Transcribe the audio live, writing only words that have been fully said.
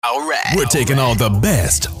All right. We're taking all the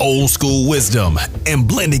best old school wisdom and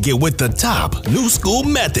blending it with the top new school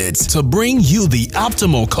methods to bring you the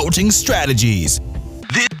optimal coaching strategies.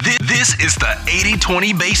 This is the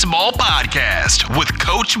 80-20 Baseball Podcast with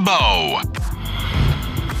Coach Bo.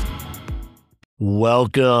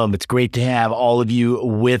 Welcome. It's great to have all of you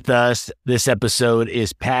with us. This episode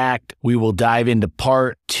is packed. We will dive into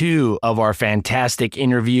part 2 of our fantastic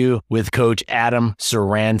interview with Coach Adam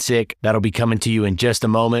Sarancik. That'll be coming to you in just a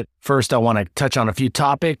moment. First, I want to touch on a few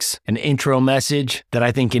topics, an intro message that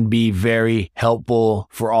I think can be very helpful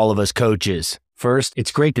for all of us coaches. First,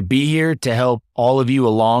 it's great to be here to help all of you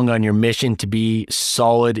along on your mission to be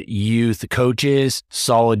solid youth coaches,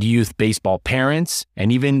 solid youth baseball parents,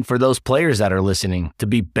 and even for those players that are listening, to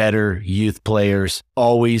be better youth players.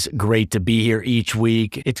 Always great to be here each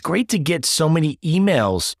week. It's great to get so many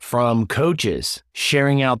emails from coaches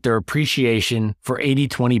sharing out their appreciation for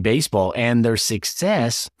 80-20 baseball and their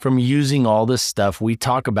success from using all the stuff we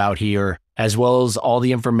talk about here, as well as all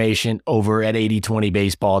the information over at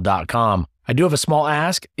 8020baseball.com. I do have a small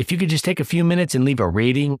ask. If you could just take a few minutes and leave a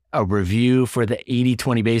rating, a review for the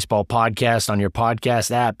 80-20 Baseball Podcast on your podcast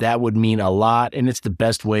app, that would mean a lot, and it's the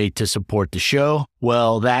best way to support the show.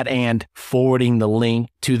 Well, that and forwarding the link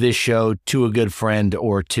to this show to a good friend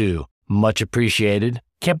or two. Much appreciated.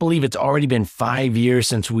 Can't believe it's already been 5 years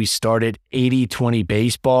since we started 80-20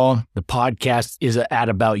 Baseball. The podcast is at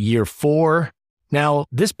about year 4. Now,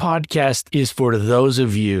 this podcast is for those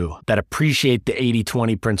of you that appreciate the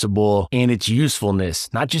 80-20 principle and its usefulness,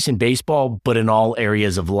 not just in baseball, but in all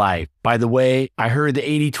areas of life. By the way, I heard the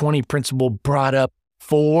 80-20 principle brought up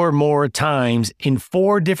 4 more times in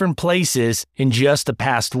 4 different places in just the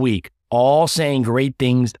past week, all saying great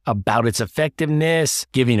things about its effectiveness,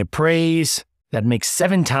 giving it praise. That makes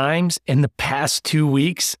 7 times in the past 2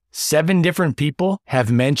 weeks. 7 different people have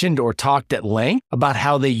mentioned or talked at length about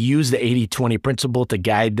how they use the 80-20 principle to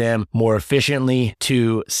guide them more efficiently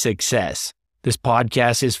to success. This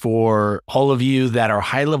podcast is for all of you that are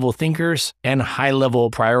high-level thinkers and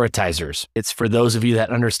high-level prioritizers. It's for those of you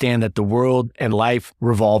that understand that the world and life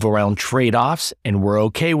revolve around trade-offs, and we're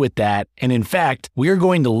okay with that. And in fact, we are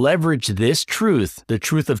going to leverage this truth, the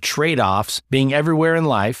truth of trade-offs being everywhere in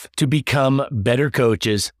life, to become better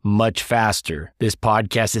coaches much faster. This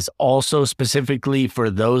podcast is also specifically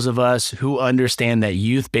for those of us who understand that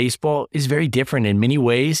youth baseball is very different in many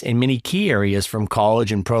ways in many key areas from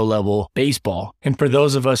college and pro-level baseball. And for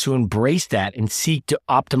those of us who embrace that and seek to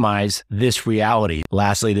optimize this reality.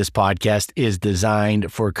 Lastly, this podcast is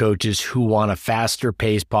designed for coaches who want a faster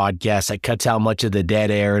paced podcast that cuts out much of the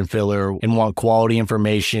dead air and filler and want quality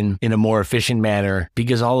information in a more efficient manner,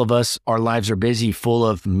 because all of us, our lives are busy, full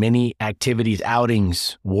of many activities,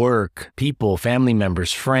 outings, work, people, family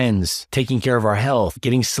members, friends, taking care of our health,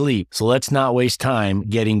 getting sleep. So let's not waste time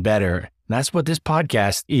getting better. That's what this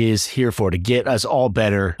podcast is here for, to get us all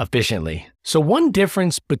better efficiently. So one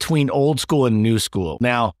difference between old school and new school.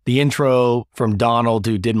 Now, the intro from Donald,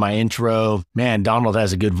 who did my intro, man, Donald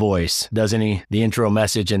has a good voice, doesn't he? The intro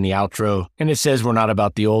message and the outro. And it says we're not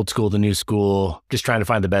about the old school, the new school, just trying to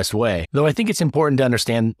find the best way. Though I think it's important to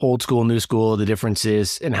understand old school, new school, the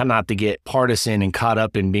differences, and how not to get partisan and caught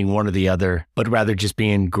up in being one or the other, but rather just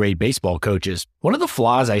being great baseball coaches. One of the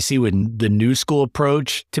flaws I see with the new school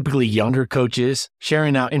approach, typically younger coaches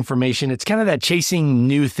sharing out information, it's kind of that chasing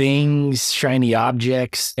new things, shiny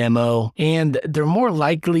objects, MO, and they're more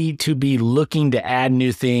likely to be looking to add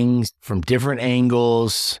new things from different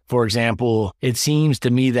angles. For example, it seems to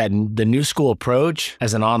me that the new school approach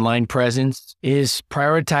as an online presence is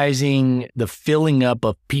prioritizing the filling up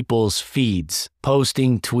of people's feeds.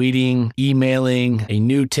 Posting, tweeting, emailing, a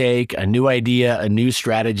new take, a new idea, a new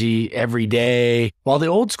strategy every day. While the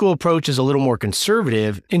old school approach is a little more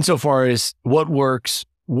conservative insofar as what works,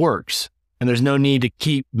 works. And there's no need to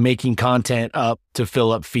keep making content up to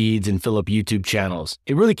fill up feeds and fill up YouTube channels.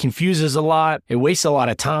 It really confuses a lot. It wastes a lot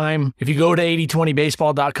of time. If you go to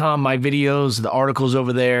 8020baseball.com, my videos, the articles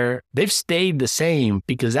over there, they've stayed the same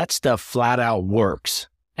because that stuff flat out works.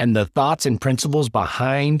 And the thoughts and principles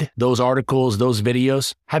behind those articles, those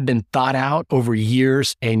videos have been thought out over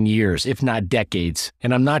years and years, if not decades.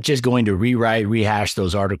 And I'm not just going to rehash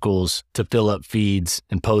those articles to fill up feeds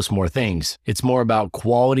and post more things. It's more about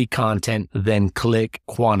quality content than click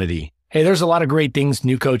quantity. Hey, there's a lot of great things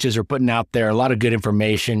new coaches are putting out there, a lot of good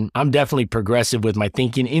information. I'm definitely progressive with my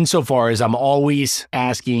thinking insofar as I'm always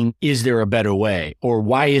asking, is there a better way? Or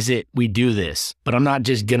why is it we do this? But I'm not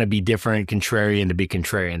just going to be different, contrarian to be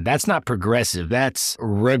contrarian. That's not progressive. That's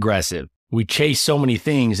regressive. We chase so many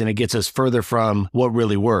things and it gets us further from what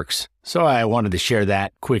really works. So I wanted to share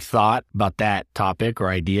that quick thought about that topic or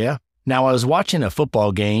idea. Now, I was watching a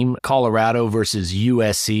football game, Colorado versus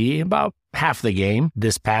USC, about half the game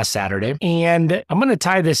this past Saturday. And I'm going to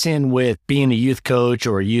tie this in with being a youth coach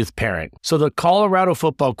or a youth parent. So the Colorado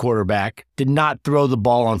football quarterback did not throw the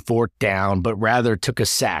ball on fourth down, but rather took a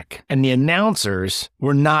sack. And the announcers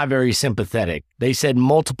were not very sympathetic. They said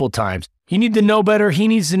multiple times, "You need to know better. He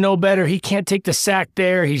needs to know better. He can't take the sack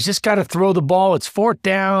there. He's just got to throw the ball. It's fourth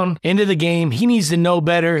down, into the game. He needs to know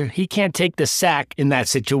better. He can't take the sack in that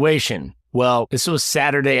situation." Well, this was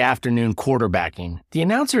Saturday afternoon quarterbacking. The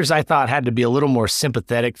announcers, I thought, had to be a little more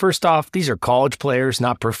sympathetic. First off, these are college players,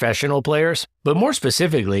 not professional players. But more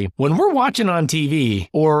specifically, when we're watching on TV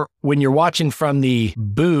or when you're watching from the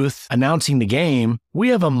booth announcing the game, we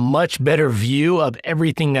have a much better view of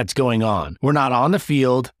everything that's going on. We're not on the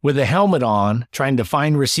field with a helmet on trying to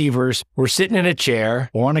find receivers. We're sitting in a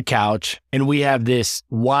chair or on a couch, and we have this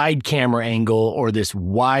wide camera angle or this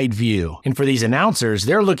wide view. And for these announcers,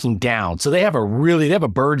 they're looking down. So they have a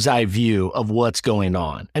bird's eye view of what's going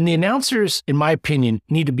on. And the announcers, in my opinion,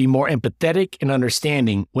 need to be more empathetic and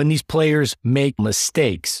understanding when these players make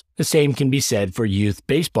mistakes. The same can be said for youth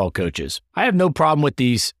baseball coaches. I have no problem with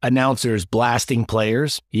these announcers blasting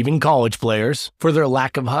players, even college players, for their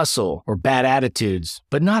lack of hustle or bad attitudes,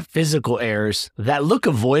 but not physical errors that look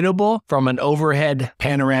avoidable from an overhead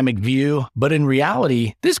panoramic view. But in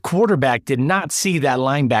reality, this quarterback did not see that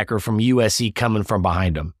linebacker from USC coming from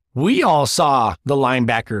behind him. We all saw the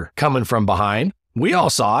linebacker coming from behind. We all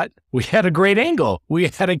saw it. We had a great angle. We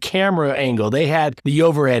had a camera angle. They had the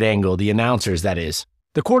overhead angle, the announcers, that is.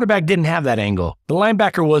 The quarterback didn't have that angle. The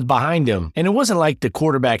linebacker was behind him, and it wasn't like the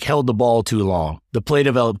quarterback held the ball too long. The play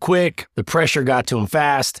developed quick, the pressure got to him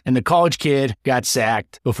fast, and the college kid got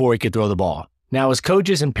sacked before he could throw the ball. Now, as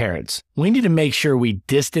coaches and parents, we need to make sure we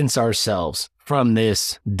distance ourselves from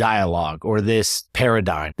this dialogue or this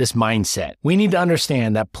paradigm, this mindset. We need to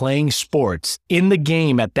understand that playing sports in the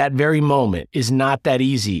game at that very moment is not that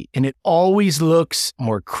easy. And it always looks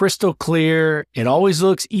more crystal clear. It always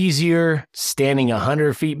looks easier standing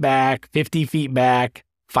 100 feet back, 50 feet back,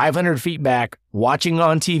 500 feet back, watching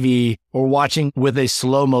on TV or watching with a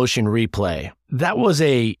slow motion replay. That was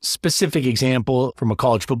a specific example from a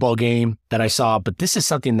college football game that I saw, but this is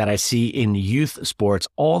something that I see in youth sports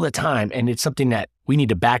all the time, and it's something that we need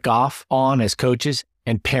to back off on as coaches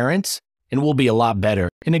and parents, and we'll be a lot better.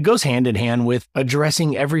 And it goes hand in hand with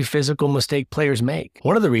addressing every physical mistake players make.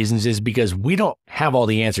 One of the reasons is because we don't have all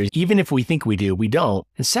the answers. Even if we think we do, we don't.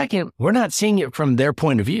 And second, we're not seeing it from their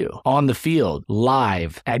point of view, on the field,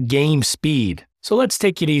 live, at game speed. So let's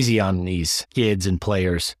take it easy on these kids and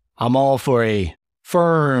players. I'm all for a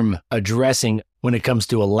firm addressing when it comes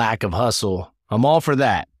to a lack of hustle. I'm all for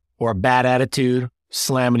that. Or a bad attitude,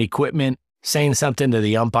 slamming equipment, saying something to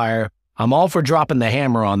the umpire. I'm all for dropping the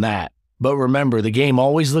hammer on that. But remember, the game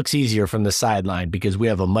always looks easier from the sideline because we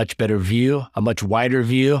have a much better view, a much wider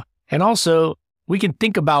view. And also, we can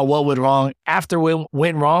think about what went wrong after we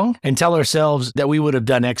went wrong and tell ourselves that we would have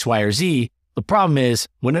done X, Y, or Z. The problem is,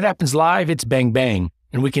 when it happens live, it's bang, bang.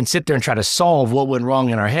 And we can sit there and try to solve what went wrong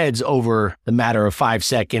in our heads over the matter of 5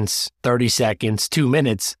 seconds, 30 seconds, 2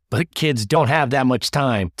 minutes. But kids don't have that much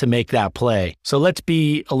time to make that play. So let's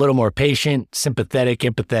be a little more patient, sympathetic,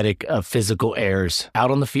 empathetic of physical errors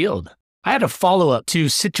out on the field. I had a follow-up to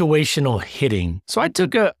situational hitting. So I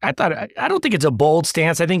don't think it's a bold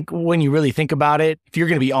stance. I think when you really think about it, if you're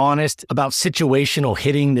going to be honest about situational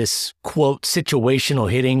hitting, this quote,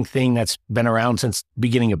 situational hitting thing that's been around since the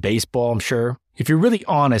beginning of baseball, I'm sure. If you're really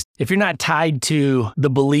honest, if you're not tied to the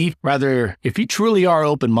belief, rather, if you truly are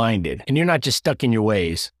open-minded and you're not just stuck in your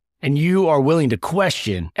ways and you are willing to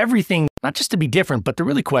question everything, not just to be different, but to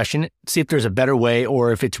really question it, see if there's a better way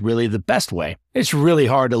or if it's really the best way. It's really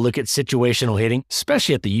hard to look at situational hitting,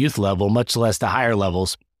 especially at the youth level, much less the higher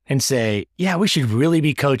levels, and say, yeah, we should really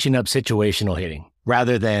be coaching up situational hitting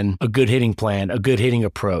rather than a good hitting plan, a good hitting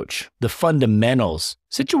approach, the fundamentals.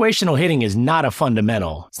 Situational hitting is not a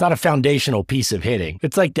fundamental. It's not a foundational piece of hitting.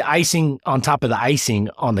 It's like the icing on top of the icing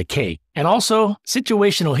on the cake. And also,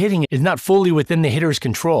 situational hitting is not fully within the hitter's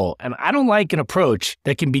control. And I don't like an approach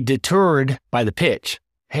that can be deterred by the pitch.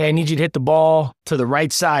 Hey, I need you to hit the ball to the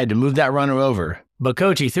right side to move that runner over. But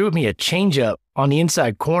coach, he threw me a changeup on the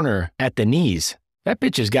inside corner at the knees. That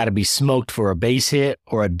pitch has got to be smoked for a base hit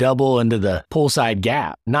or a double into the pull side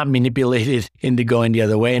gap, not manipulated into going the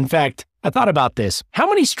other way. In fact, I thought about this. How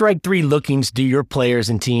many strike three lookings do your players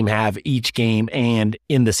and team have each game and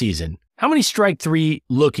in the season? How many strike three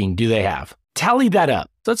looking do they have? Tally that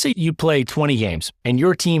up. Let's say you play 20 games and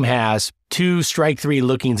your team has 2 strike three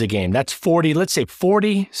lookings a game. That's 40. Let's say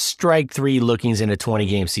 40 strike three lookings in a 20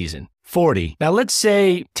 game season. 40. Now, let's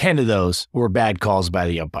say 10 of those were bad calls by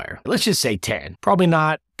the umpire. Let's just say 10. Probably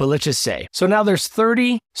not, but let's just say. So now there's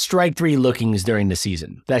 30 strike three lookings during the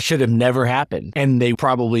season. That should have never happened. And they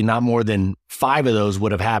probably not more than 5 of those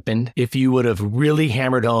would have happened if you would have really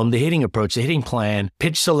hammered home the hitting approach, the hitting plan,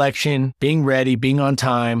 pitch selection, being ready, being on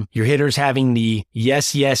time, your hitters having the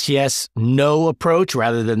yes, yes, yes, no approach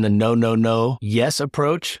rather than the no, no, no, yes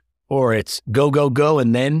approach. Or it's go, go, go,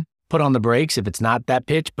 and then put on the brakes if it's not that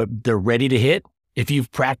pitch, but they're ready to hit. If you've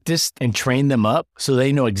practiced and trained them up so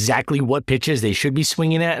they know exactly what pitches they should be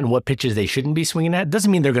swinging at and what pitches they shouldn't be swinging at, doesn't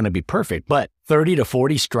mean they're going to be perfect, but 30 to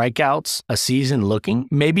 40 strikeouts a season looking,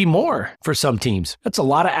 maybe more for some teams. That's a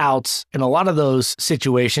lot of outs, and a lot of those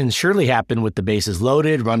situations surely happen with the bases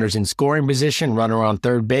loaded, runners in scoring position, runner on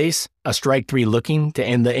third base, a strike three looking to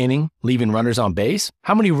end the inning, leaving runners on base.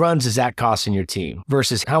 How many runs is that costing your team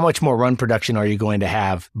versus how much more run production are you going to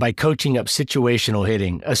have by coaching up situational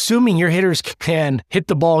hitting, assuming your hitters can hit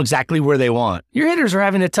the ball exactly where they want? Your hitters are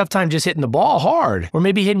having a tough time just hitting the ball hard or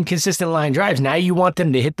maybe hitting consistent line drives. Now you want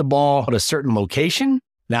them to hit the ball at a certain location.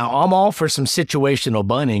 Now, I'm all for some situational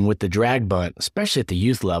bunting with the drag bunt, especially at the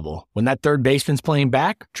youth level. When that third baseman's playing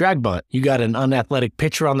back, drag bunt. You got an unathletic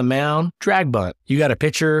pitcher on the mound, drag bunt. You got a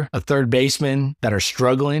pitcher, a third baseman that are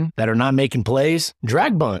struggling, that are not making plays,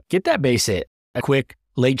 drag bunt. Get that base hit. A quick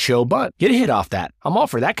late show bunt. Get a hit off that. I'm all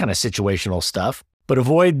for that kind of situational stuff. But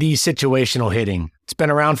avoid the situational hitting. It's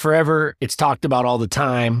been around forever. It's talked about all the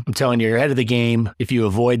time. I'm telling you, you're ahead of the game. If you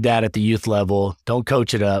avoid that at the youth level, don't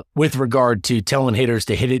coach it up with regard to telling hitters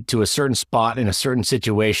to hit it to a certain spot in a certain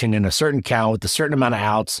situation, in a certain count, with a certain amount of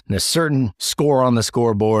outs, and a certain score on the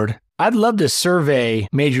scoreboard. I'd love to survey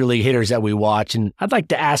major league hitters that we watch, and I'd like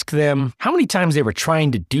to ask them how many times they were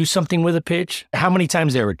trying to do something with a pitch, how many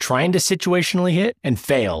times they were trying to situationally hit and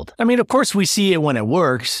failed. I mean, of course, we see it when it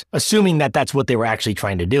works, assuming that that's what they were actually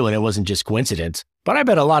trying to do and it wasn't just coincidence. But I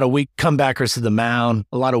bet a lot of weak comebackers to the mound,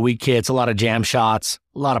 a lot of weak hits, a lot of jam shots,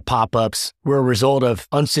 a lot of pop-ups were a result of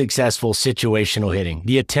unsuccessful situational hitting,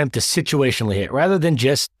 the attempt to situationally hit, rather than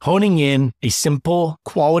just honing in a simple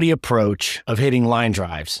quality approach of hitting line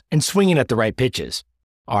drives and swinging at the right pitches.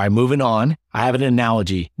 All right, moving on. I have an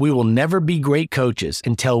analogy. We will never be great coaches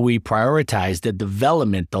until we prioritize the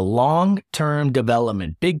development, the long-term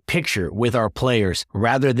development, big picture with our players,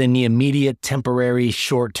 rather than the immediate, temporary,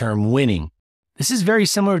 short-term winning. This is very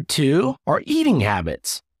similar to our eating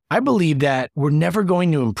habits. I believe that we're never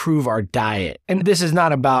going to improve our diet. And this is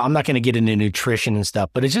not about, I'm not going to get into nutrition and stuff,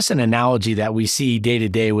 but it's just an analogy that we see day to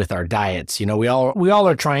day with our diets. You know, we all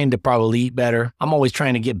are trying to probably eat better. I'm always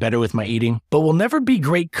trying to get better with my eating, but we'll never be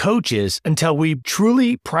great coaches until we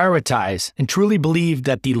truly prioritize and truly believe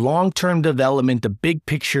that the long-term development, the big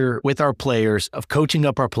picture with our players of coaching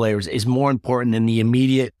up our players is more important than the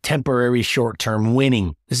immediate, temporary, short-term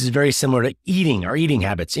winning. This is very similar to eating, our eating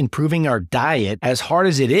habits, improving our diet. As hard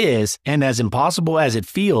as it is and as impossible as it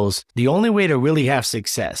feels, the only way to really have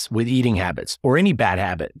success with eating habits or any bad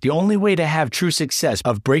habit, the only way to have true success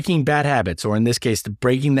of breaking bad habits, or in this case,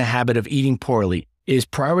 breaking the habit of eating poorly, is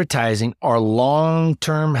prioritizing our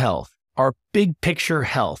long-term health, our big picture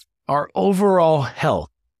health, our overall health,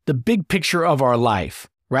 the big picture of our life,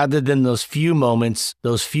 rather than those few moments,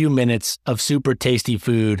 those few minutes of super tasty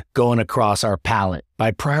food going across our palate.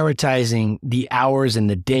 By prioritizing the hours and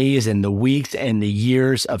the days and the weeks and the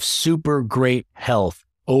years of super great health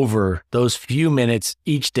over those few minutes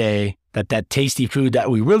each day, that tasty food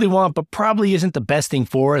that we really want, but probably isn't the best thing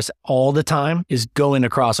for us all the time, is going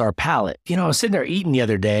across our palate. You know, I was sitting there eating the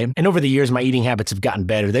other day, and over the years, my eating habits have gotten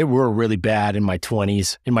better. They were really bad in my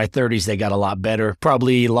 20s. In my 30s, they got a lot better.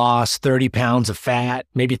 Probably lost 30 pounds of fat,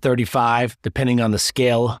 maybe 35, depending on the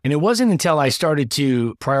scale. And it wasn't until I started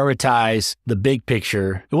to prioritize the big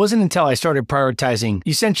picture. It wasn't until I started prioritizing,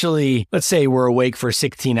 essentially, let's say we're awake for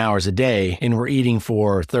 16 hours a day, and we're eating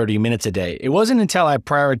for 30 minutes a day. It wasn't until I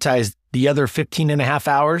prioritized the other 15 and a half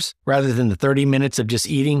hours rather than the 30 minutes of just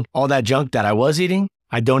eating all that junk that I was eating.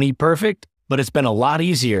 I don't eat perfect, but it's been a lot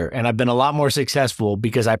easier and I've been a lot more successful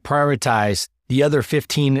because I prioritize the other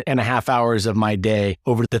 15 and a half hours of my day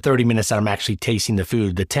over the 30 minutes that I'm actually tasting the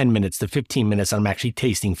food, the 10 minutes, the 15 minutes I'm actually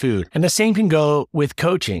tasting food. And the same can go with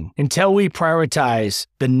coaching. Until we prioritize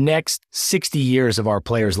the next 60 years of our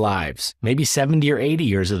players' lives, maybe 70 or 80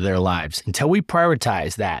 years of their lives, until we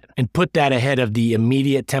prioritize that and put that ahead of the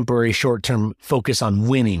immediate, temporary, short-term focus on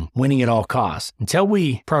winning at all costs, until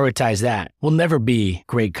we prioritize that, we'll never be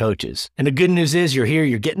great coaches. And the good news is you're here,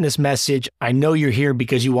 you're getting this message. I know you're here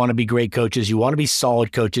because you want to be great coaches. You want to be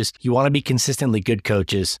solid coaches. You want to be consistently good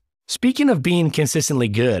coaches. Speaking of being consistently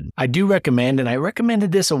good, I do recommend, and I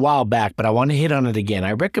recommended this a while back, but I want to hit on it again.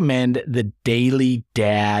 I recommend the Daily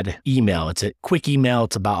Dad email. It's a quick email.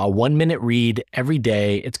 It's about a 1-minute read every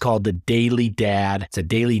day. It's called the Daily Dad. It's a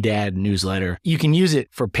Daily Dad newsletter. You can use it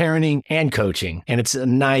for parenting and coaching, and it's a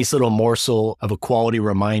nice little morsel of a quality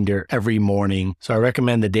reminder every morning. So I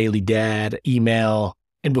recommend the Daily Dad email.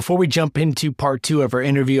 And before we jump into part 2 of our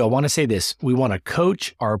interview, I want to say this. We want to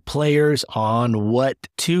coach our players on what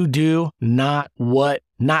to do, not what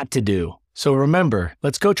not to do. So remember,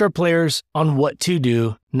 let's coach our players on what to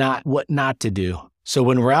do, not what not to do. So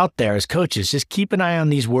when we're out there as coaches, just keep an eye on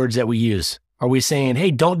these words that we use. Are we saying,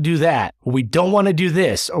 hey, don't do that? Or we don't want to do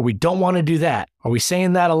this, or we don't want to do that? Are we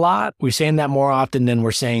saying that a lot? We're saying that more often than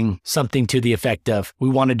we're saying something to the effect of, we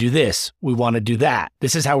want to do this, we want to do that.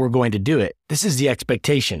 This is how we're going to do it. This is the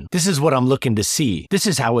expectation. This is what I'm looking to see. This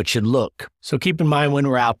is how it should look. So keep in mind when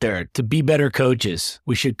we're out there, to be better coaches,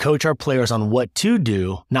 we should coach our players on what to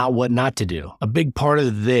do, not what not to do. A big part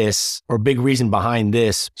of this, or a big reason behind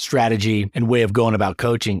this strategy and way of going about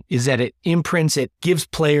coaching, is that it imprints, it gives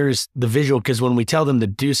players the visual, because when we tell them to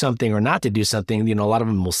do something or not to do something, a lot of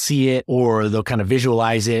them will see it or they'll kind of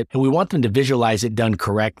visualize it, and we want them to visualize it done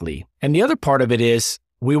correctly. And the other part of it is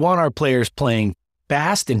we want our players playing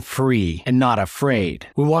fast and free and not afraid.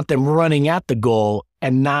 We want them running at the goal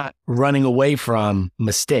and not running away from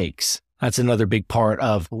mistakes. That's another big part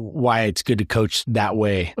of why it's good to coach that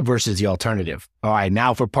way versus the alternative. All right,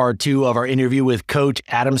 now for part 2 of our interview with Coach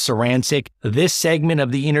Adam Sarancik. This segment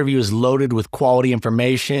of the interview is loaded with quality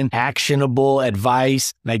information, actionable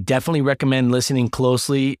advice, and I definitely recommend listening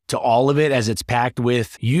closely to all of it as it's packed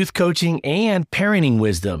with youth coaching and parenting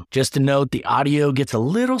wisdom. Just to note, the audio gets a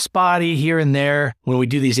little spotty here and there when we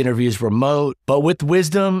do these interviews remote, but with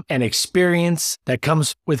wisdom and experience that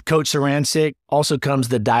comes with Coach Sarancik also comes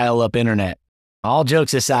the dial-up internet. All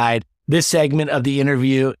jokes aside, this segment of the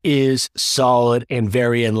interview is solid and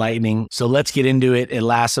very enlightening. So let's get into it. It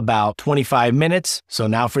lasts about 25 minutes. So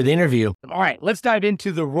now for the interview. All right, let's dive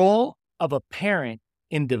into the role of a parent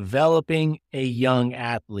in developing a young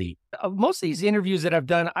athlete. Most of these interviews that I've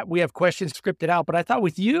done, we have questions scripted out, but I thought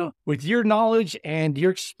with you, with your knowledge and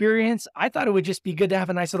your experience, I thought it would just be good to have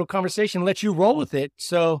a nice little conversation, let you roll with it.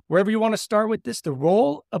 So wherever you want to start with this, the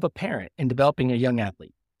role of a parent in developing a young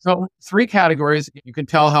athlete. So 3 categories. You can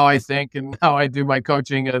tell how I think and how I do my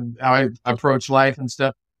coaching and how I approach life and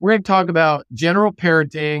stuff. We're going to talk about general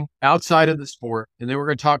parenting outside of the sport. And then we're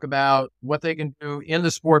going to talk about what they can do in the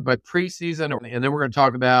sport, but preseason. And then we're going to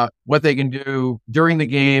talk about what they can do during the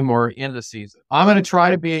game or in the season. I'm going to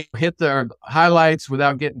try to hit the highlights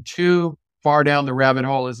without getting too far down the rabbit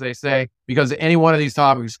hole, as they say, because any one of these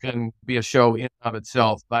topics can be a show in and of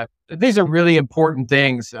itself. But these are really important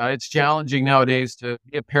things. It's challenging nowadays to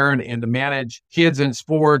be a parent and to manage kids in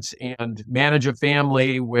sports and manage a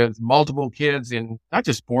family with multiple kids in not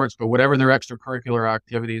just sports, but whatever their extracurricular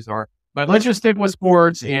activities are. But let's just stick with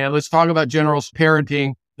sports and let's talk about general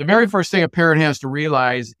parenting. The very first thing a parent has to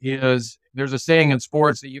realize is there's a saying in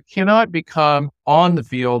sports that you cannot become on the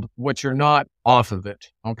field what you're not off of it.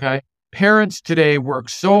 Okay. Parents today work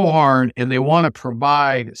so hard and they want to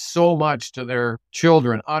provide so much to their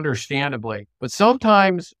children, understandably. But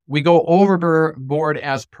sometimes we go overboard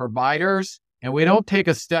as providers and we don't take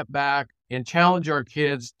a step back and challenge our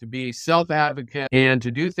kids to be self-advocate and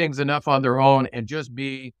to do things enough on their own and just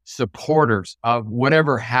be supporters of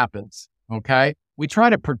whatever happens. Okay? We try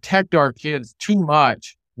to protect our kids too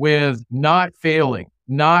much with not failing,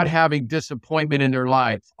 not having disappointment in their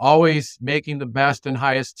life, always making the best and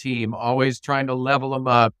highest team, always trying to level them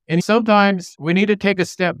up. And sometimes we need to take a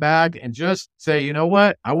step back and just say, you know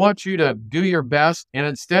what? I want you to do your best. And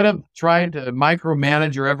instead of trying to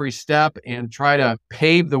micromanage your every step and try to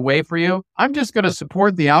pave the way for you, I'm just going to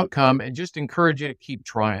support the outcome and just encourage you to keep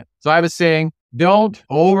trying. So I was saying, don't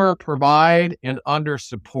over provide and under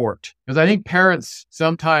support, because I think parents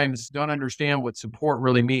sometimes don't understand what support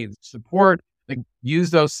really means. Support, they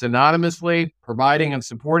use those synonymously, providing and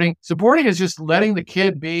supporting. Supporting is just letting the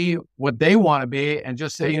kid be what they want to be and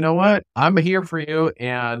just say, you know what, I'm here for you.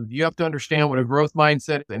 And you have to understand what a growth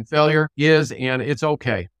mindset and failure is. And it's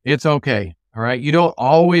okay. It's okay. All right. You don't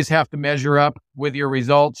always have to measure up with your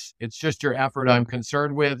results. It's just your effort I'm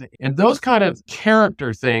concerned with. And those kind of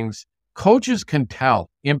character things, coaches can tell,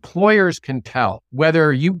 employers can tell,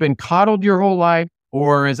 whether you've been coddled your whole life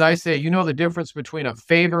or, as I say, you know the difference between a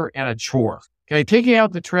favor and a chore. Okay, taking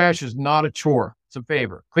out the trash is not a chore. It's a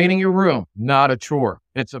favor. Cleaning your room, not a chore.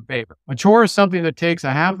 It's a favor. A chore is something that takes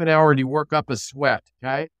a half an hour to work up a sweat,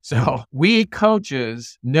 okay? So we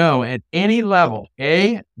coaches know at any level,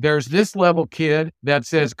 there's this level kid that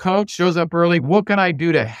says, coach shows up early. What can I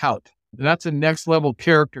do to help? That's a next level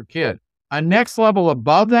character kid. A next level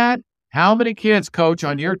above that, how many kids, coach,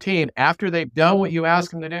 on your team, after they've done what you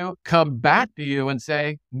ask them to do, come back to you and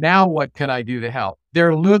say, now what can I do to help?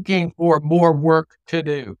 They're looking for more work to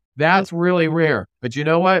do. That's really rare. But you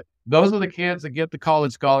know what? Those are the kids that get the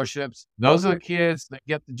college scholarships. Those are the kids that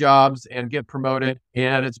get the jobs and get promoted.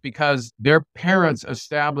 And it's because their parents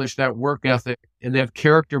established that work ethic and that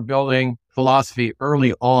character building philosophy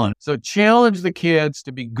early on. So challenge the kids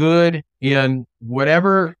to be good in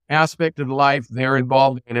whatever aspect of life they're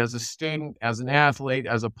involved in as a student, as an athlete,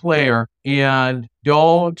 as a player, and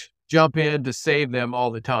don't jump in to save them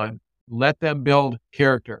all the time. Let them build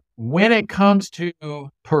character. When it comes to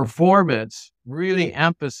performance, really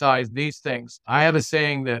emphasize these things. I have a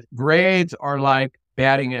saying that grades are like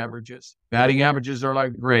batting averages. Batting averages are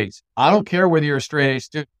like grades. I don't care whether you're a straight A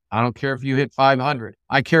student. I don't care if you hit 500.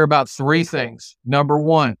 I care about three things. Number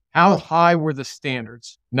one, how high were the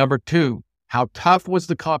standards? Number two, how tough was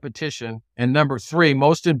the competition? And number three,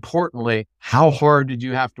 most importantly, how hard did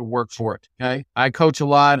you have to work for it? Okay. I coach a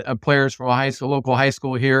lot of players from a local high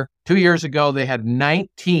school here. 2 years ago, they had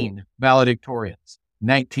 19 valedictorians.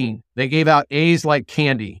 19. They gave out A's like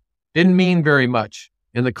candy. Didn't mean very much.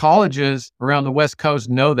 And the colleges around the West Coast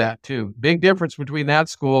know that too. Big difference between that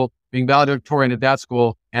school, being valedictorian at that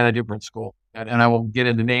school, and a different school. And I won't get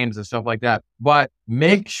into names and stuff like that. But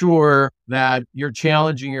make sure that you're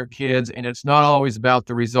challenging your kids, and it's not always about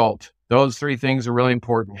the result. Those three things are really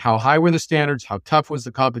important. How high were the standards? How tough was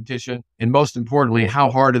the competition? And most importantly,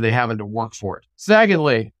 how hard are they having to work for it?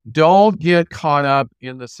 Secondly, don't get caught up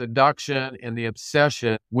in the seduction and the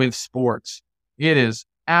obsession with sports. It is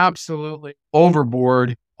absolutely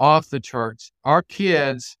overboard, off the charts. Our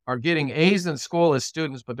kids are getting A's in school as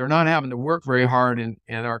students, but they're not having to work very hard. And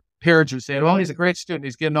our parents are saying, well, he's a great student.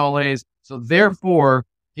 He's getting all A's. So therefore,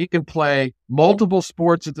 he can play multiple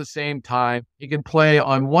sports at the same time. He can play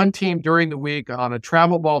on one team during the week, on a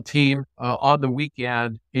travel ball team on the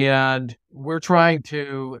weekend. And we're trying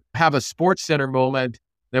to have a sports center moment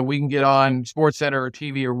that we can get on Sports Center or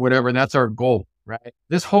TV or whatever. And that's our goal. Right.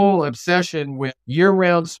 This whole obsession with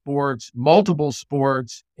year-round sports, multiple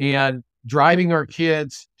sports, and driving our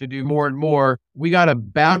kids to do more and more, we got to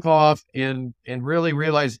back off and really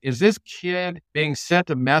realize, is this kid being sent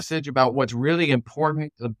a message about what's really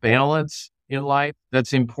important, the balance in life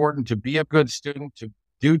that's important to be a good student, to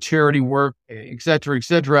do charity work, et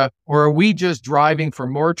cetera, or are we just driving for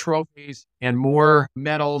more trophies and more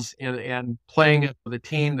medals and playing with a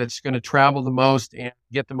team that's going to travel the most and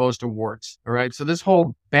get the most awards? All right. So this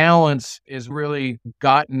whole balance is really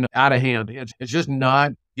gotten out of hand. It's just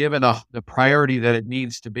not given the priority that it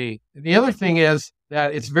needs to be. And the other thing is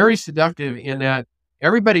that it's very seductive in that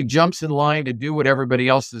everybody jumps in line to do what everybody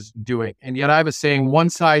else is doing. And yet I have a saying,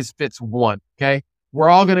 one size fits one. Okay. We're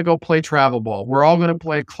all going to go play travel ball. We're all going to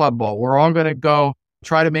play club ball. We're all going to go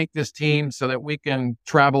try to make this team so that we can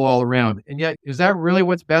travel all around. And yet, is that really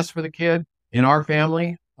what's best for the kid in our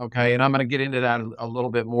family? Okay. And I'm going to get into that a little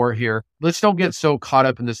bit more here. Let's don't get so caught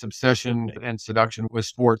up in this obsession and seduction with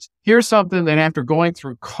sports. Here's something that after going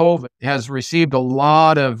through COVID has received a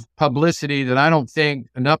lot of publicity that I don't think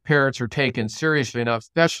enough parents are taking seriously enough,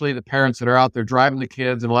 especially the parents that are out there driving the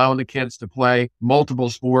kids and allowing the kids to play multiple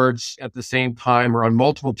sports at the same time or on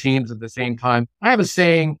multiple teams at the same time. I have a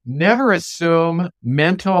saying, never assume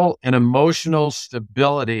mental and emotional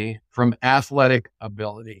stability from athletic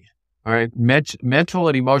ability. All right. Mental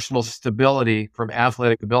and emotional stability from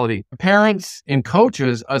athletic ability. Parents and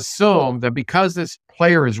coaches assume that because this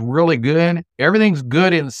player is really good, everything's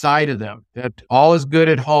good inside of them, that all is good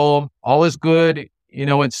at home, all is good,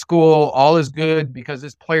 at school, all is good because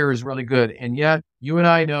this player is really good. And yet you and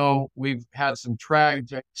I know we've had some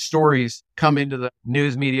tragic stories come into the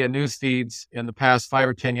news media, news feeds in the past 5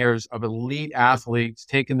 or 10 years of elite athletes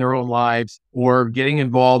taking their own lives or getting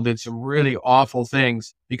involved in some really awful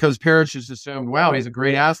things because parents just assumed, wow, he's a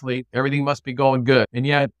great athlete. Everything must be going good. And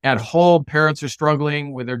yet at home, parents are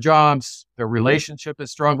struggling with their jobs. Their relationship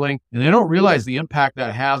is struggling, and they don't realize the impact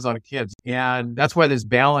that has on kids. And that's why this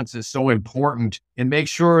balance is so important. And make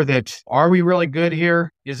sure that, are we really good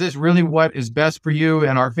here? Is this really what is best for you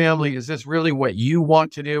and our family? Is this really what you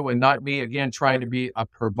want to do and not me, again, trying to be a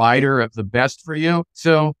provider of the best for you?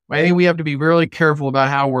 So I think we have to be really careful about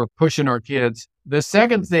how we're pushing our kids. The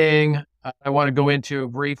second thing I want to go into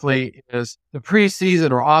briefly is the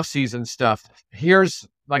preseason or off-season stuff. Here's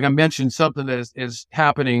like I mentioned, something that is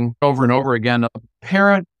happening over and over again. A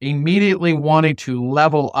parent immediately wanting to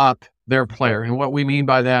level up their player. And what we mean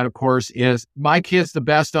by that, of course, is my kid's the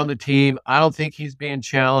best on the team. I don't think he's being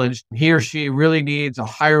challenged. He or she really needs a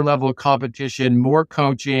higher level of competition, more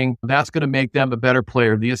coaching. That's going to make them a better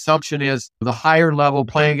player. The assumption is the higher level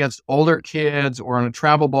playing against older kids or on a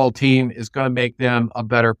travel ball team is going to make them a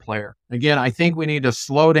better player. Again, I think we need to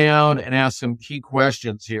slow down and ask some key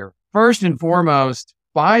questions here. First and foremost,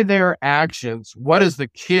 by their actions, what is the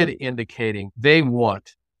kid indicating they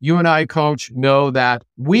want? You and I, coach, know that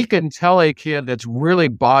we can tell a kid that's really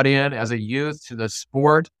bought in as a youth to the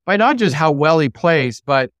sport by not just how well he plays,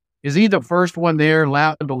 but is he the first one there,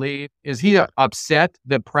 loud and believe? Is he upset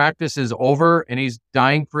that practice is over and he's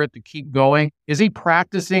dying for it to keep going? Is he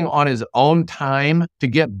practicing on his own time to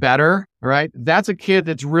get better? Right? That's a kid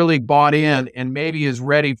that's really bought in and maybe is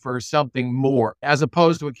ready for something more, as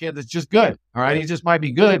opposed to a kid that's just good. All right. He just might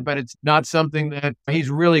be good, but it's not something that he's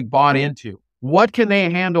really bought into. What can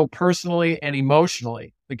they handle personally and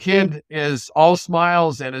emotionally? The kid is all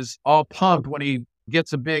smiles and is all pumped when he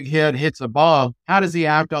gets a big hit, hits a bomb. How does he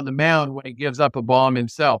act on the mound when he gives up a bomb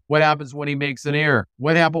himself? What happens when he makes an error?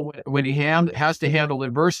 What happens when he has to handle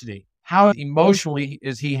adversity? How emotionally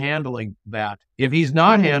is he handling that? If he's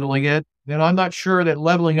not handling it, then I'm not sure that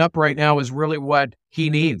leveling up right now is really what he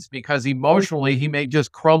needs, because emotionally he may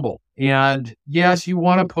just crumble. And yes, you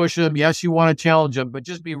want to push him. Yes, you want to challenge him, but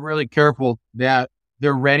just be really careful that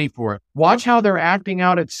they're ready for it. Watch how they're acting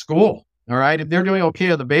out at school. All right. If they're doing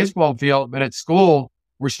okay on the baseball field, but at school,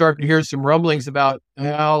 we're starting to hear some rumblings about,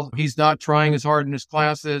 well, he's not trying as hard in his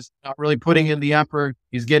classes, not really putting in the effort.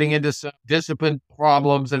 He's getting into some discipline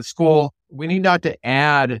problems at school. We need not to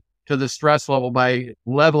add to the stress level by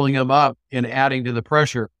leveling him up and adding to the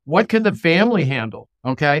pressure. What can the family handle?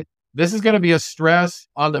 Okay. This is going to be a stress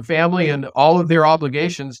on the family and all of their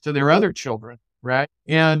obligations to their other children, right?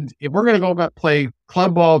 And if we're going to go play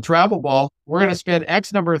club ball, travel ball, we're going to spend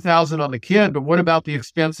X number of thousand on the kid, but what about the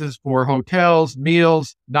expenses for hotels,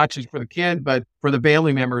 meals, not just for the kid, but for the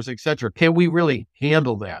family members, et cetera? Can we really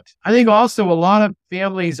handle that? I think also a lot of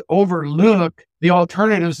families overlook the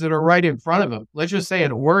alternatives that are right in front of them. Let's just say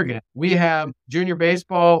in Oregon, we have junior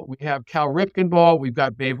baseball, we have Cal Ripken ball, we've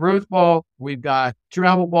got Babe Ruth ball, we've got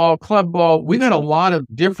travel ball, club ball. We've got a lot of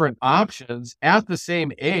different options at the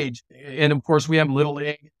same age. And of course, we have Little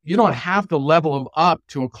League. You don't have to level them up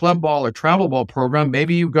to a club ball or travel ball program.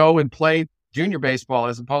 Maybe you go and play junior baseball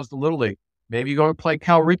as opposed to Little League. Maybe you go and play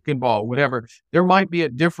Cal Ripken ball, whatever. There might be a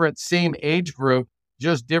different same age group,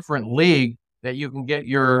 just different league that you can get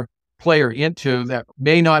your player into that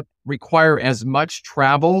may not require as much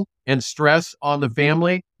travel and stress on the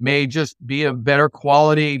family, may just be a better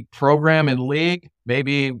quality program and league,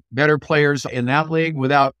 maybe better players in that league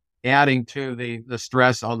without adding to the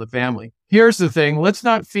stress on the family. Here's the thing. Let's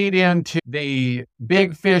not feed into the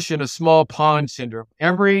big fish in a small pond syndrome.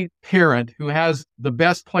 Every parent who has the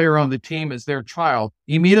best player on the team as their child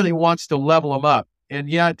immediately wants to level them up. And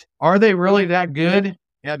yet, are they really that good?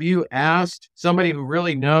 Have you asked somebody who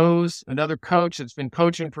really knows, another coach that's been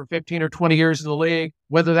coaching for 15 or 20 years in the league,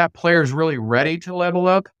 whether that player is really ready to level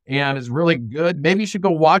up and is really good? Maybe you should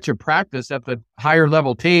go watch a practice at the higher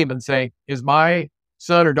level team and say, is my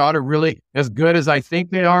son or daughter really as good as I think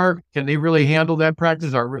they are? Can they really handle that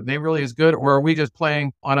practice? Are they really as good? Or are we just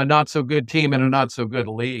playing on a not so good team in a not so good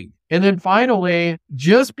league? And then finally,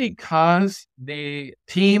 just because the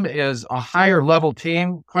team is a higher level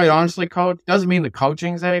team, quite honestly, coach, doesn't mean the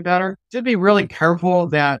coaching's any better. Just be really careful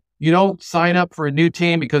that you don't sign up for a new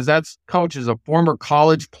team because that's coach is a former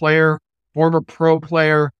college player, former pro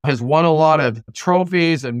player, has won a lot of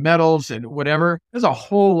trophies and medals and whatever. There's a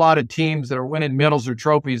whole lot of teams that are winning medals or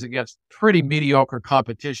trophies against pretty mediocre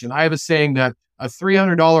competition. I have a saying that a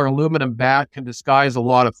 $300 aluminum bat can disguise a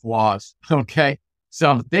lot of flaws. Okay.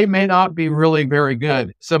 So they may not be really very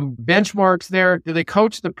good. Some benchmarks there. Do they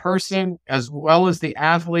coach the person as well as the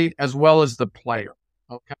athlete, as well as the player?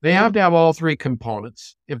 Okay. They have to have all three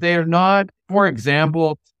components. If they are not, for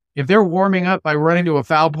example, if they're warming up by running to a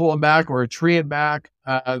foul pole and back or a tree and back,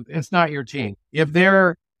 it's not your team. If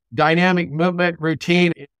their dynamic movement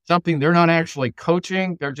routine is something they're not actually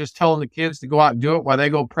coaching, they're just telling the kids to go out and do it while they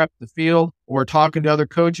go prep the field or talking to other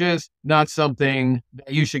coaches, not something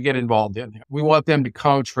that you should get involved in. We want them to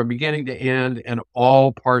coach from beginning to end and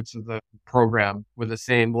all parts of the program with the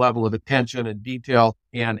same level of attention and detail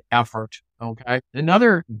and effort. Okay.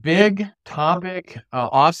 Another big topic,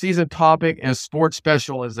 off-season topic is sports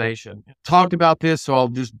specialization. Talked about this, so I'll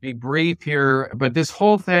just be brief here. But this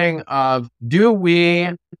whole thing of, do we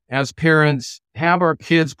as parents have our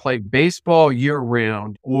kids play baseball year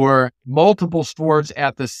round or multiple sports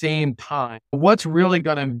at the same time? What's really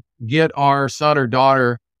going to get our son or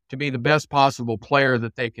daughter to be the best possible player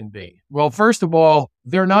that they can be? Well, first of all,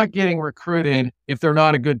 they're not getting recruited if they're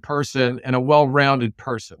not a good person and a well-rounded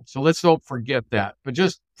person. So let's don't forget that. But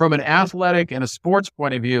just from an athletic and a sports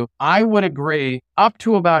point of view, I would agree up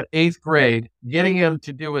to about 8th grade, getting them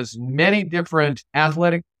to do as many different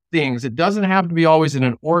athletic things. It doesn't have to be always in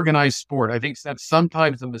an organized sport. I think that's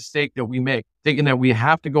sometimes the mistake that we make, thinking that we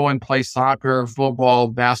have to go and play soccer, football,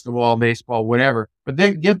 basketball, baseball, whatever. But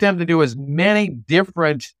then get them to do as many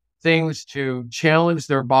different things to challenge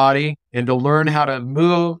their body and to learn how to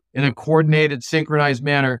move in a coordinated, synchronized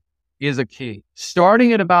manner is a key.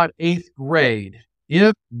 Starting at about 8th grade,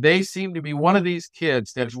 if they seem to be one of these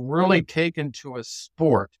kids that's really taken to a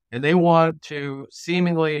sport and they want to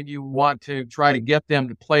you want to try to get them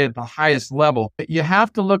to play at the highest level, you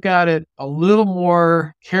have to look at it a little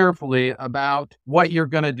more carefully about what you're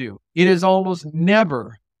going to do. It is almost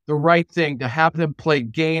never the right thing to have them play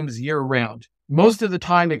games year round. Most of the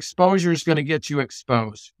time, exposure is going to get you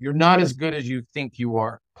exposed. You're not as good as you think you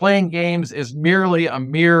are. Playing games is merely a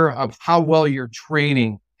mirror of how well your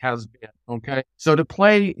training has been, okay? So to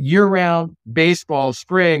play year-round baseball,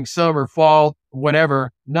 spring, summer, fall,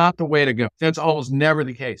 whatever, not the way to go. That's almost never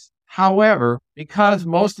the case. However, because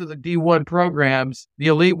most of the D1 programs, the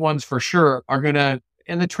elite ones for sure, are going to,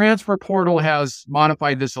 and the transfer portal has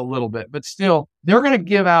modified this a little bit, but still, they're going to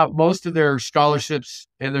give out most of their scholarships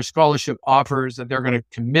and their scholarship offers that they're going to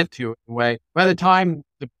commit to anyway by the time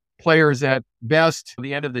the player is at best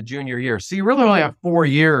the end of the junior year. So you really only have 4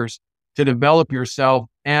 years to develop yourself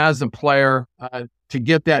as a player to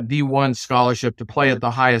get that D1 scholarship to play at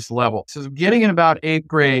the highest level. So getting in about 8th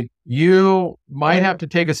grade, you might have to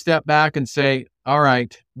take a step back and say, all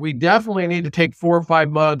right, we definitely need to take 4 or 5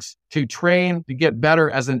 months to train to get better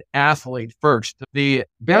as an athlete first. The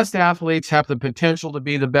best athletes have the potential to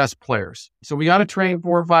be the best players. So we got to train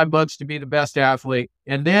 4 or 5 months to be the best athlete.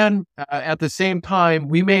 And then at the same time,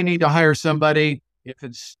 we may need to hire somebody, if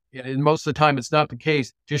it's, and most of the time it's not the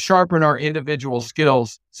case, to sharpen our individual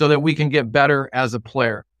skills so that we can get better as a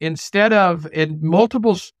player. Instead of, in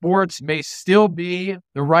multiple sports may still be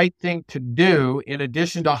the right thing to do, in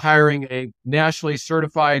addition to hiring a nationally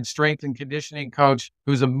certified strength and conditioning coach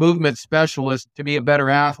who's a movement specialist to be a better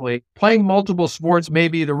athlete. Playing multiple sports may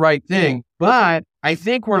be the right thing, but I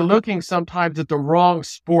think we're looking sometimes at the wrong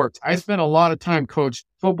sports. I spent a lot of time coaching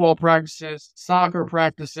football practices, soccer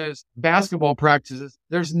practices, basketball practices.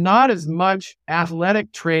 There's not as much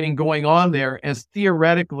athletic training going on there as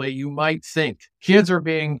theoretically you might think. Kids are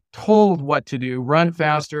being told what to do, run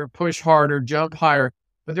faster, push harder, jump higher,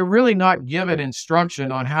 but they're really not given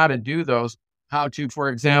instruction on how to do those, how to, for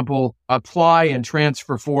example, apply and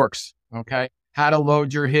transfer forks, okay? How to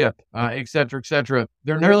load your hip, et cetera, et cetera.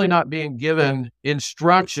 They're really not being given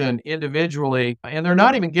instruction individually, and they're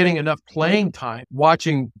not even getting enough playing time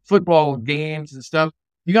watching football games and stuff.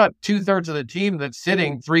 You got 2/3 of the team that's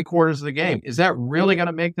sitting 3/4 of the game. Is that really going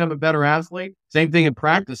to make them a better athlete? Same thing in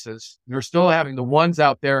practices. They're still having the ones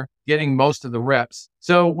out there getting most of the reps.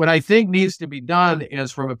 So what I think needs to be done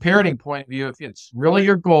is, from a parenting point of view, if it's really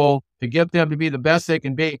your goal to get them to be the best they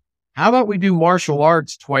can be, how about we do martial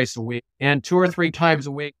arts twice a week and 2 or 3 times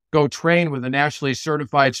a week, go train with a nationally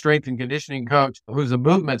certified strength and conditioning coach who's a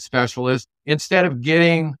movement specialist, instead of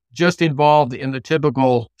getting just involved in the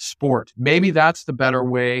typical sport. Maybe that's the better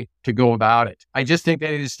way to go about it. I just think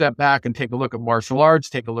they need to step back and take a look at martial arts,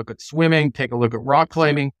 take a look at swimming, take a look at rock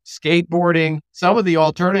climbing, skateboarding. Some of the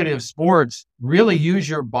alternative sports really use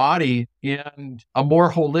your body in a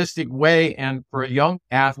more holistic way. And for a young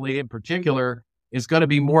athlete in particular, is going to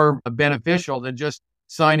be more beneficial than just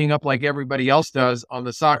signing up like everybody else does on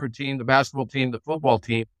the soccer team, the basketball team, the football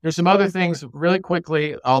team. There's some other things really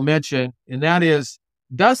quickly I'll mention, and that is,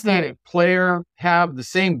 does that player have the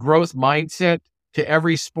same growth mindset to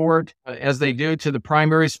every sport as they do to the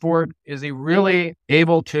primary sport? Is he really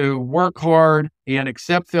able to work hard and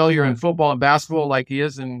accept failure in football and basketball like he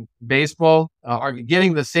is in baseball? Are you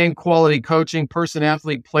getting the same quality coaching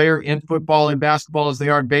person-athlete player in football and basketball as they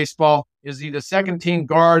are in baseball? Is he the second team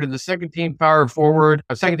guard and the second team power forward,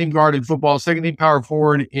 a second team guard in football, second team power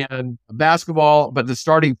forward in basketball, but the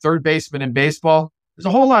starting third baseman in baseball? There's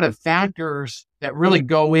a whole lot of factors that really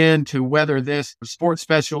go into whether this sports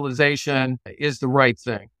specialization is the right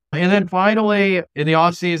thing. And then finally, in the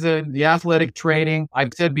off season, the athletic training,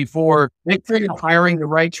 I've said before, make sure you're hiring the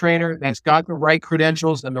right trainer that's got the right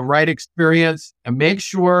credentials and the right experience, and make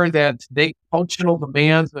sure that they functional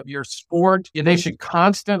demands of your sport. They should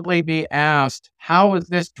constantly be asked, how is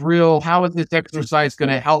this drill? How is this exercise going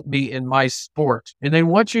to help me in my sport? And then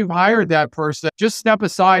once you've hired that person, just step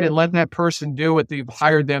aside and let that person do what you've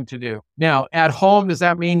hired them to do. Now, at home, does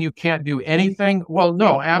that mean you can't do anything? Well,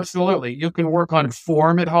 no, absolutely. You can work on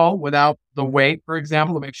form at home without the weight, for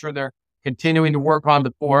example, to make sure they're continuing to work on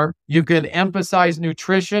the form. You can emphasize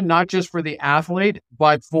nutrition, not just for the athlete,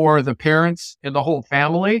 but for the parents and the whole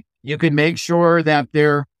family. You can make sure that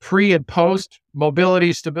their pre and post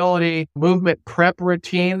mobility, stability, movement prep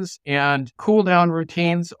routines and cool down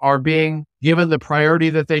routines are being given the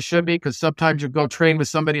priority that they should be, because sometimes you go train with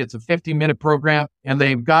somebody, it's a 50-minute program and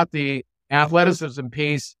they've got the athleticism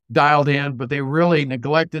piece dialed in, but they really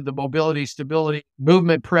neglected the mobility, stability,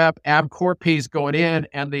 movement prep, ab core piece going in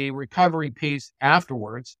and the recovery piece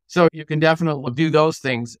afterwards. So you can definitely do those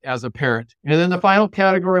things as a parent. And then the final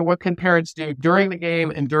category, what can parents do during the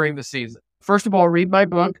game and during the season? First of all, read my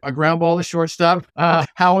book, A Ground Ball to Shortstop,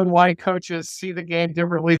 How and Why Coaches See the Game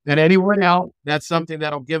Differently Than Anyone Else. That's something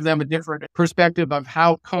that'll give them a different perspective of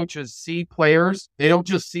how coaches see players. They don't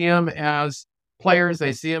just see them as players,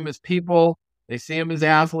 they see them as people, they see them as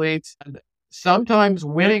athletes. And sometimes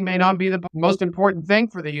winning may not be the most important thing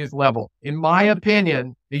for the youth level. In my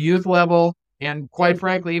opinion, the youth level, and quite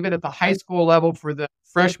frankly, even at the high school level for the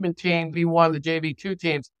freshman team, V1, the JV2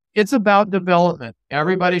 teams, it's about development.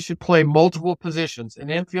 Everybody should play multiple positions, an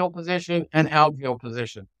infield position, an outfield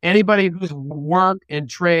position. Anybody who's worked and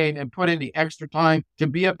trained and put in the extra time to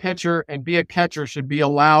be a pitcher and be a catcher should be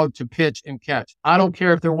allowed to pitch and catch. I don't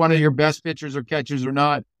care if they're one of your best pitchers or catchers or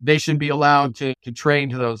not. They should be allowed to train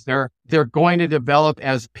to those. They're going to develop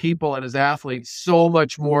as people and as athletes so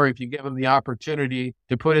much more if you give them the opportunity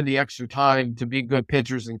to put in the extra time to be good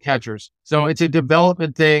pitchers and catchers. So it's a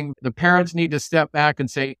development thing. The parents need to step back and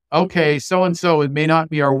say, okay, so-and-so, it may not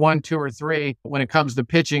be our 1, 2, or 3 when it comes to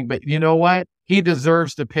pitching, but you know what? He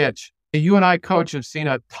deserves to pitch. You and I, coach, have seen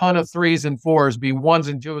a ton of 3s and 4s be 1s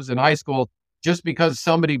and 2s in high school just because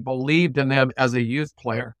somebody believed in them as a youth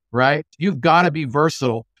player, right? You've got to be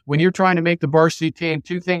versatile. When you're trying to make the varsity team,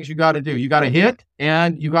 2 things you got to do. You got to hit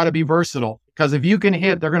and you got to be versatile, because if you can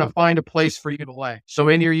hit, they're going to find a place for you to play. So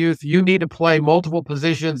in your youth, you need to play multiple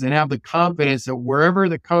positions and have the confidence that wherever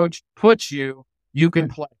the coach puts you, you can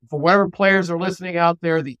play. For whatever players are listening out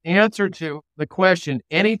there, the answer to the question,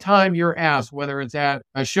 anytime you're asked, whether it's at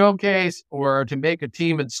a showcase or to make a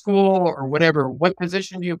team in school or whatever, what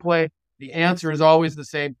position do you play? The answer is always the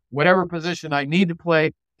same. Whatever position I need to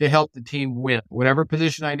play to help the team win. Whatever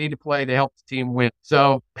position I need to play to help the team win.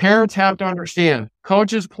 So parents have to understand,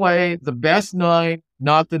 coaches play the best 9,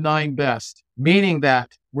 not the 9 best. Meaning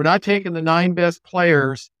that we're not taking the 9 best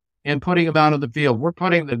players and putting them out on the field. We're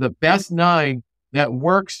putting the best 9 that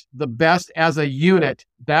works the best as a unit.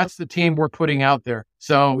 That's the team we're putting out there.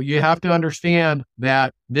 So you have to understand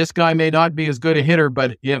that this guy may not be as good a hitter,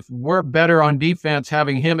 but if we're better on defense,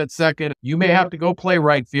 having him at second, you may have to go play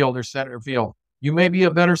right field or center field. You may be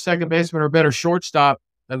a better second baseman or better shortstop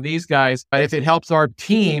than these guys. But if it helps our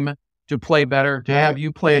team to play better, to have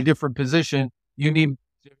you play a different position, you need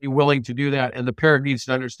to be willing to do that. And the parent needs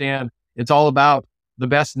to understand it's all about the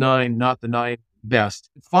best 9, not the 9 best.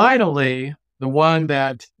 Finally, the one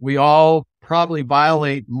that we all probably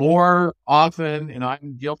violate more often, and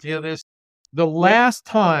I'm guilty of this, the last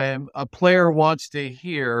time a player wants to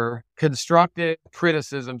hear constructive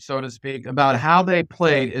criticism, so to speak, about how they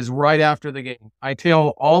played is right after the game. I tell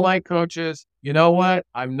all my coaches, you know what?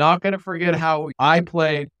 I'm not going to forget how I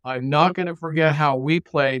played. I'm not going to forget how we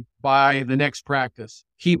played by the next practice.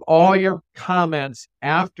 Keep all your comments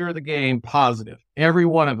after the game positive. Every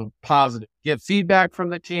one of them positive. Get feedback from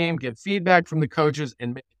the team, get feedback from the coaches,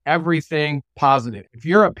 and make everything positive. If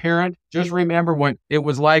you're a parent, just remember what it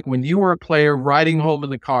was like when you were a player riding home in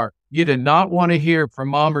the car. You did not want to hear from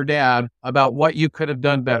mom or dad about what you could have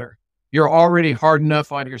done better. You're already hard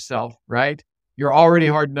enough on yourself, right? You're already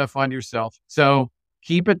hard enough on yourself. So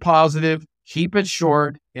keep it positive, keep it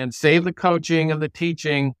short, and save the coaching and the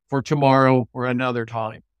teaching for tomorrow or another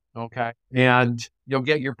time. Okay. And you'll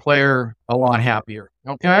get your player a lot happier.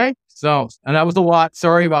 Okay. So, and that was a lot.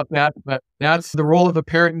 Sorry about that, but that's the role of a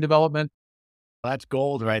parent in development. That's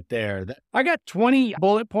gold right there. I got 20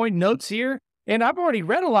 bullet point notes here, and I've already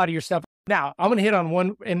read a lot of your stuff. Now, I'm going to hit on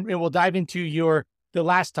one, and we'll dive into the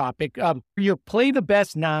last topic. You play the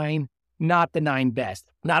best 9, not the 9 best.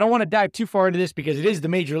 Now, I don't want to dive too far into this because it is the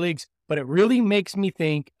major leagues, but it really makes me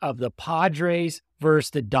think of the Padres versus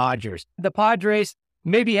the Dodgers. The Padres,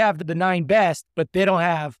 maybe have the 9 best, but they don't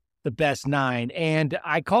have the best 9. And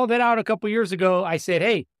I called that out a couple years ago. I said,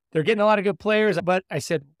 hey, they're getting a lot of good players, but I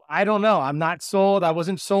said, I don't know. I'm not sold. I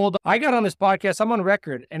wasn't sold. I got on this podcast. I'm on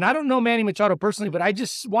record, and I don't know Manny Machado personally, but I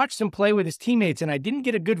just watched him play with his teammates, and I didn't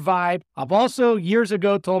get a good vibe. I've also years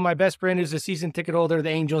ago told my best friend who's a season ticket holder of the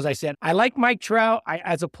Angels, I said, I like Mike Trout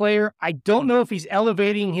as a player. I don't know if he's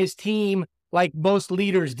elevating his team like most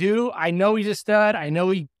leaders do. I know he's a stud. I know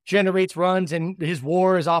he generates runs, and his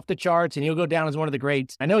WAR is off the charts, and he'll go down as one of the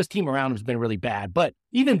greats. I know his team around him has been really bad, but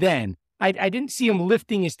even then, I didn't see him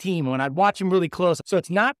lifting his team when I'd watch him really close. So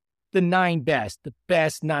it's not the 9 best, the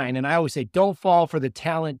best 9. And I always say, don't fall for the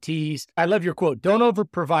talent tease. I love your quote, don't over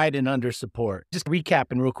provide and under support. Just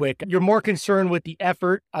recapping real quick. You're more concerned with the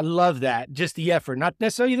effort. I love that. Just the effort, not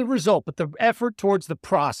necessarily the result, but the effort towards the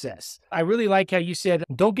process. I really like how you said,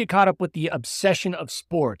 don't get caught up with the obsession of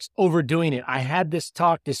sports, overdoing it. I had this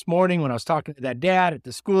talk this morning when I was talking to that dad at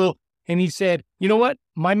the school. And he said, you know what?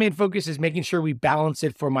 My main focus is making sure we balance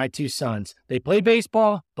it for my 2 sons. They play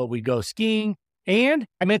baseball, but we go skiing. And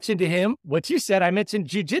I mentioned to him what you said. I mentioned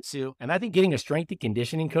jiu-jitsu. And I think getting a strength and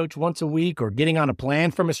conditioning coach once a week or getting on a plan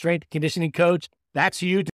from a strength and conditioning coach, that's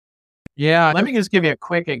huge. Yeah. Let me just give you a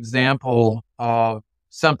quick example of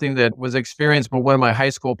something that was experienced by one of my high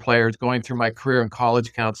school players going through my career and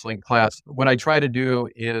college counseling class. What I try to do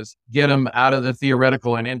is get them out of the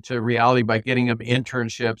theoretical and into reality by getting them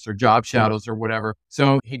internships or job shadows or whatever.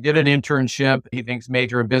 So he did an internship. He thinks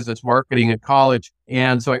major in business marketing at college.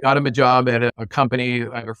 And so I got him a job at a company.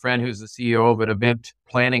 I have a friend who's the CEO of an event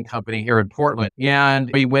planning company here in Portland.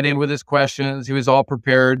 And he went in with his questions. He was all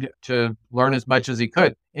prepared to learn as much as he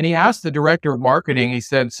could. And he asked the director of marketing, he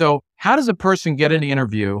said, so how does a person get an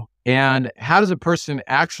interview and how does a person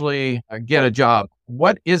actually get a job?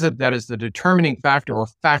 What is it that is the determining factor or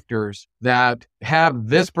factors that have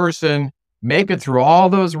this person make it through all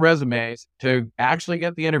those resumes to actually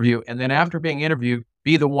get the interview? And then after being interviewed,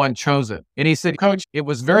 be the one chosen. And he said, Coach, it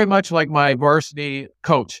was very much like my varsity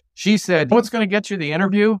coach. She said, what's going to get you the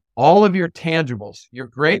interview? All of your tangibles, your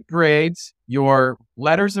great grades, your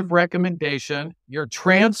letters of recommendation, your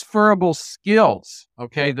transferable skills,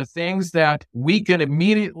 okay? The things that we can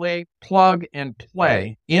immediately plug and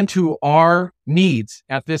play into our needs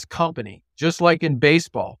at this company. Just like in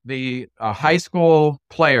baseball, the high school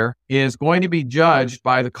player is going to be judged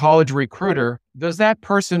by the college recruiter. Does that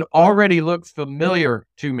person already look familiar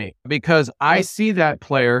to me? Because I see that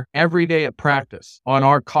player every day at practice on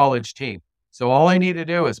our college team. So all I need to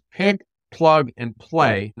do is pick, plug, and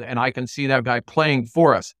play, and I can see that guy playing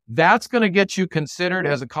for us. That's going to get you considered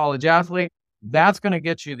as a college athlete. That's going to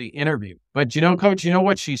get you the interview. But Coach, you know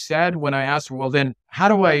what she said when I asked her, well, then how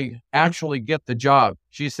do I actually get the job?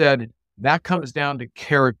 She said, that comes down to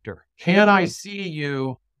character. Can I see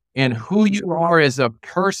you and who you are as a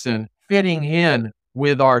person fitting in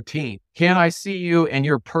with our team? Can I see you and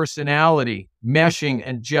your personality meshing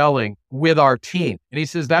and gelling with our team? And he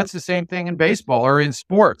says, that's the same thing in baseball or in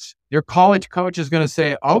sports. Your college coach is going to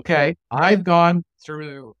say, okay, I've gone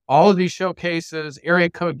through all of these showcases,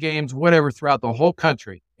 area code games, whatever, throughout the whole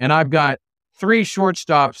country. And I've got 3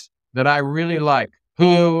 shortstops that I really like,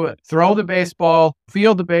 who throw the baseball,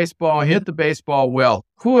 field the baseball, hit the baseball well.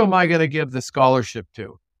 Who am I going to give the scholarship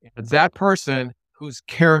to? It's that person whose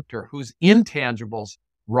character, whose intangibles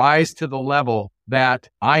rise to the level that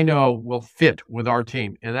I know will fit with our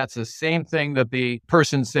team. And that's the same thing that the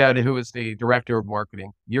person said who is the director of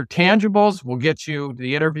marketing. Your tangibles will get you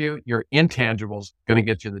the interview. Your intangibles going to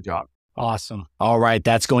get you the job. Awesome. All right.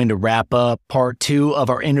 That's going to wrap up part 2 of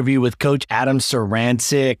our interview with Coach Adam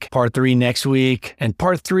Sarancik. Part 3 next week. And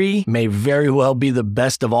part 3 may very well be the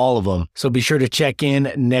best of all of them. So be sure to check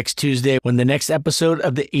in next Tuesday when the next episode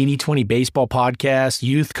of the 80/20 Baseball Podcast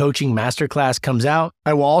Youth Coaching Masterclass comes out.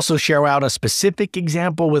 I will also share out a specific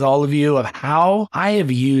example with all of you of how I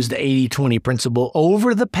have used the 80/20 principle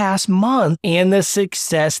over the past month and the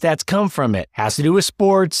success that's come from it. Has to do with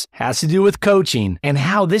sports, has to do with coaching, and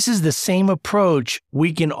how this is the same approach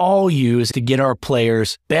we can all use to get our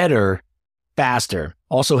players better, faster.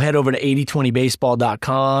 Also, head over to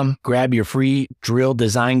 8020baseball.com, grab your free drill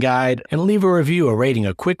design guide, and leave a review,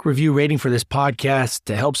 a quick review rating for this podcast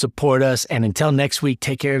to help support us. And until next week,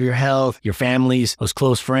 take care of your health, your families, those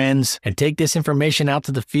close friends, and take this information out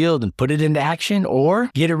to the field and put it into action,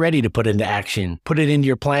 or get it ready to put into action. Put it into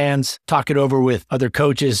your plans, talk it over with other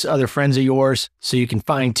coaches, other friends of yours, so you can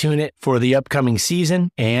fine tune it for the upcoming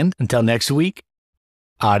season. And until next week,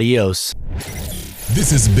 adios. This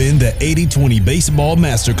has been the 80/20 Baseball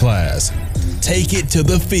Masterclass. Take it to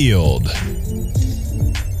the field.